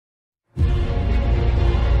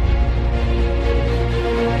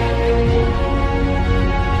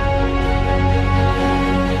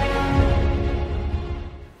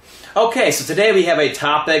Okay, so today we have a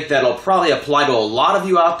topic that'll probably apply to a lot of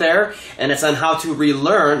you out there, and it's on how to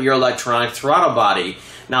relearn your electronic throttle body.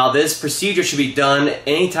 Now, this procedure should be done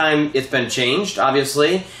anytime it's been changed,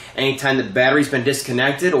 obviously, anytime the battery's been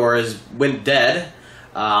disconnected or went dead,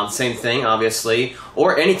 same thing, obviously,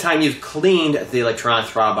 or anytime you've cleaned the electronic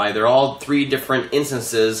throttle body. They're all three different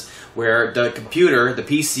instances where the computer, the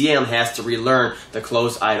PCM, has to relearn the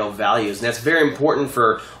closed idle values. And that's very important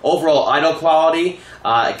for overall idle quality.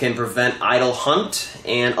 It can prevent idle hunt,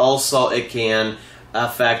 and also it can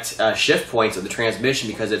affect shift points of the transmission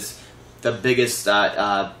because it's the biggest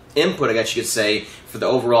input, I guess you could say, for the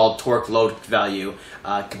overall torque load value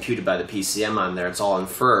computed by the PCM on there. It's all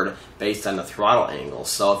inferred based on the throttle angle.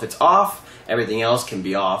 So if it's off, everything else can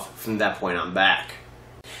be off from that point on back.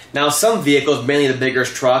 Now, some vehicles, mainly the bigger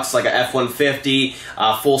trucks like a F-150,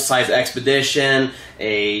 full-size Expedition,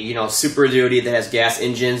 a Super Duty that has gas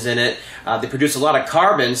engines in it, they produce a lot of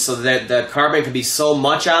carbon, so that the carbon can be so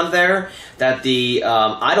much on there that the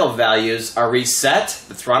idle values are reset,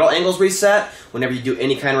 the throttle angles reset whenever you do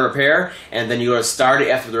any kind of repair, and then you go to start it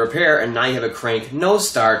after the repair, and now you have a crank no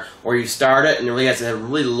start, or you start it and it really has a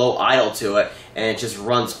really low idle to it, and it just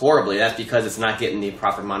runs horribly. That's because it's not getting the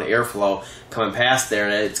proper amount of airflow coming past there,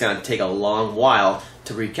 and it's going to take a long while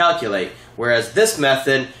to recalculate. Whereas this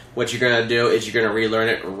method, what you're going to do is you're going to relearn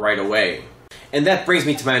it right away. And that brings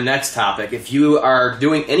me to my next topic. If you are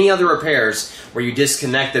doing any other repairs where you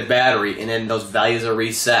disconnect the battery and then those values are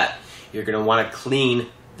reset, you're going to want to clean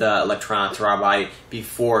the electronic throttle body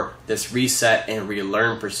before this reset and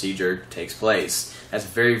relearn procedure takes place. That's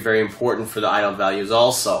very, very important for the idle values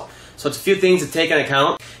also. So it's a few things to take into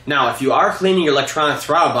account. Now, if you are cleaning your electronic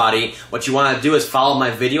throttle body, what you want to do is follow my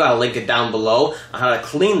video. I'll link it down below on how to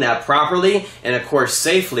clean that properly and, of course,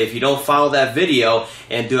 safely. If you don't follow that video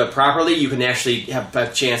and do it properly, you can actually have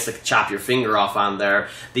a chance to chop your finger off on there.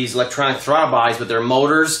 These electronic throttle bodies with their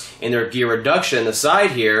motors and their gear reduction on the side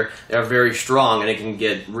here, they're very strong and it can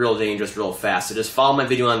get real dangerous real fast. So just follow my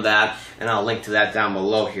video on that, and I'll link to that down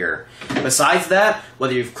below here. Besides that,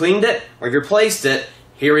 whether you've cleaned it or you've replaced it,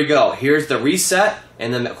 here we go. Here's the reset,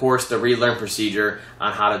 and then, of course, the relearn procedure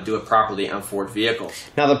on how to do it properly on Ford vehicles.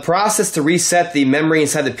 Now, the process to reset the memory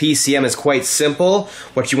inside the PCM is quite simple.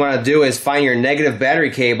 What you want to do is find your negative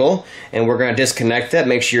battery cable, and we're going to disconnect it.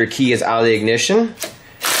 Make sure your key is out of the ignition.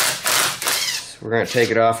 So we're going to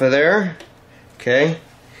take it off of there. Okay.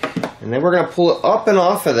 And then we're going to pull it up and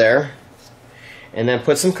off of there, and then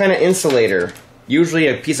put some kind of insulator, usually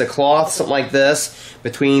a piece of cloth, something like this,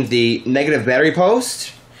 between the negative battery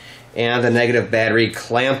post and the negative battery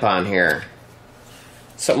clamp on here.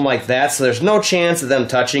 Something like that, so there's no chance of them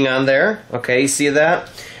touching on there. Okay, you see that?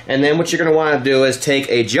 And then what you're going to want to do is take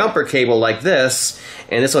a jumper cable like this,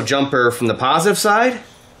 and this will jumper from the positive side,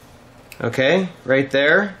 okay, right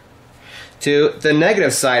there, to the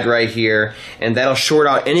negative side right here, and that'll short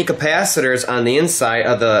out any capacitors on the inside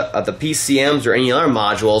of the PCMs or any other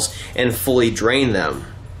modules and fully drain them.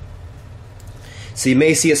 So you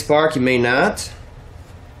may see a spark, you may not.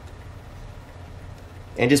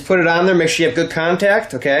 And just put it on there, make sure you have good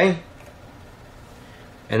contact, okay?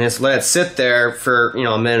 And just let it sit there for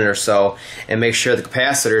a minute or so, and make sure the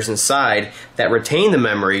capacitors inside that retain the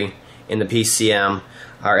memory in the PCM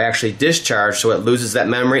are actually discharged so it loses that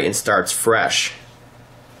memory and starts fresh.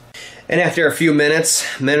 And after a few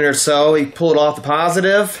minutes, minute or so, you pull it off the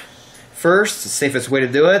positive first. It's the safest way to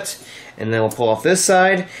do it. And then we'll pull off this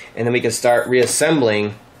side, and then we can start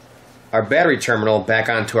reassembling our battery terminal back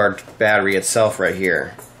onto our battery itself right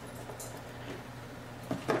here.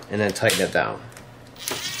 And then tighten it down.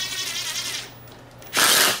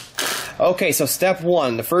 Okay, so step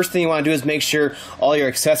one, the first thing you want to do is make sure all your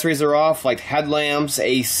accessories are off, like headlamps,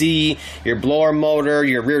 AC, your blower motor,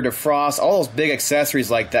 your rear defrost, all those big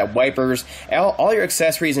accessories like that, wipers, all your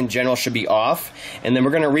accessories in general should be off. And then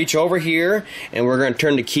we're going to reach over here, and we're going to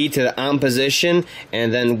turn the key to the on position,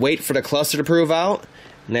 and then wait for the cluster to prove out.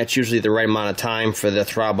 And that's usually the right amount of time for the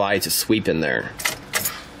throttle body to sweep in there.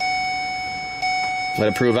 Let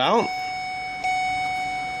it prove out.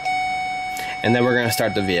 And then we're going to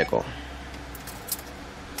start the vehicle.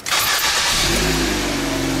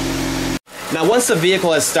 Now, once the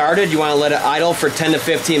vehicle has started, you want to let it idle for 10 to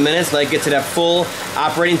 15 minutes, let it get to that full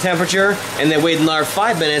operating temperature, and then wait another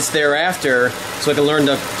 5 minutes thereafter so it can learn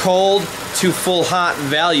the cold to full hot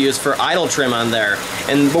values for idle trim on there.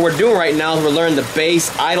 And what we're doing right now is we're learning the base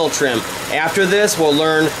idle trim. After this, we'll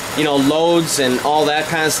learn, you know, loads and all that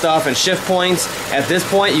kind of stuff and shift points. At this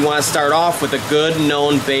point, you want to start off with a good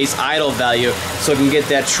known base idle value so you can get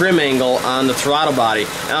that trim angle on the throttle body.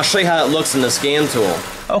 And I'll show you how it looks in the scan tool.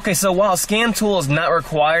 Okay, so while scan tool is not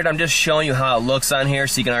required, I'm just showing you how it looks on here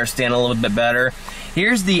so you can understand a little bit better.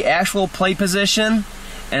 Here's the actual plate position,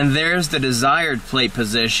 and there's the desired plate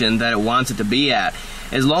position that it wants it to be at.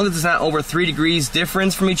 As long as it's not over 3 degrees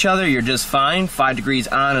difference from each other, you're just fine. 5 degrees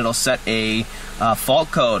on, it'll set a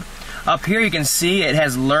fault code. Up here you can see it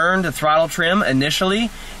has learned the throttle trim initially,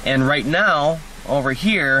 and right now, over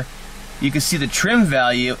here, you can see the trim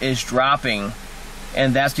value is dropping.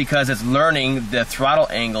 And that's because it's learning the throttle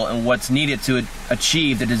angle and what's needed to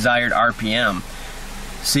achieve the desired RPM.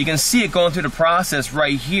 So you can see it going through the process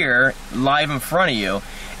right here, live in front of you.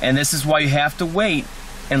 And this is why you have to wait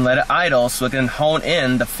and let it idle so it can hone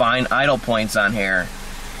in the fine idle points on here.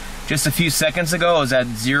 Just a few seconds ago it was at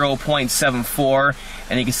 0.74,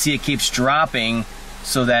 and you can see it keeps dropping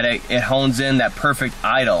so that it hones in that perfect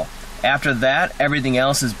idle. After that, everything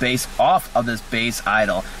else is based off of this base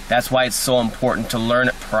idle. That's why it's so important to learn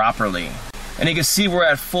it properly. And you can see we're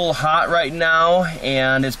at full hot right now,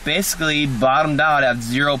 and it's basically bottomed out at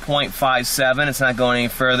 0.57. It's not going any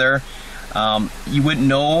further. You wouldn't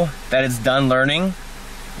know that it's done learning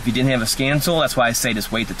if you didn't have a scan tool. That's why I say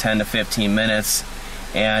just wait the 10 to 15 minutes.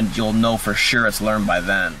 And you'll know for sure it's learned by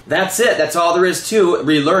then. That's it. That's all there is to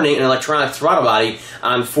relearning an electronic throttle body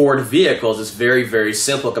on Ford vehicles. It's very, very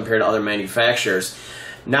simple compared to other manufacturers.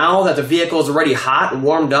 Now that the vehicle is already hot and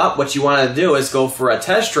warmed up, what you want to do is go for a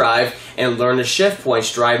test drive and learn the shift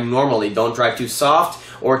points. Drive normally. Don't drive too soft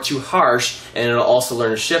or too harsh, and it'll also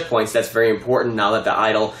learn the shift points. That's very important now that the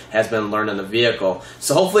idle has been learned in the vehicle.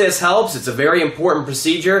 So hopefully this helps. It's a very important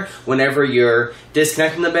procedure whenever you're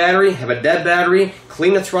disconnecting the battery, have a dead battery,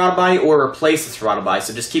 clean the throttle body, or replace the throttle body.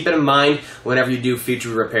 So just keep it in mind whenever you do future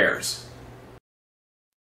repairs.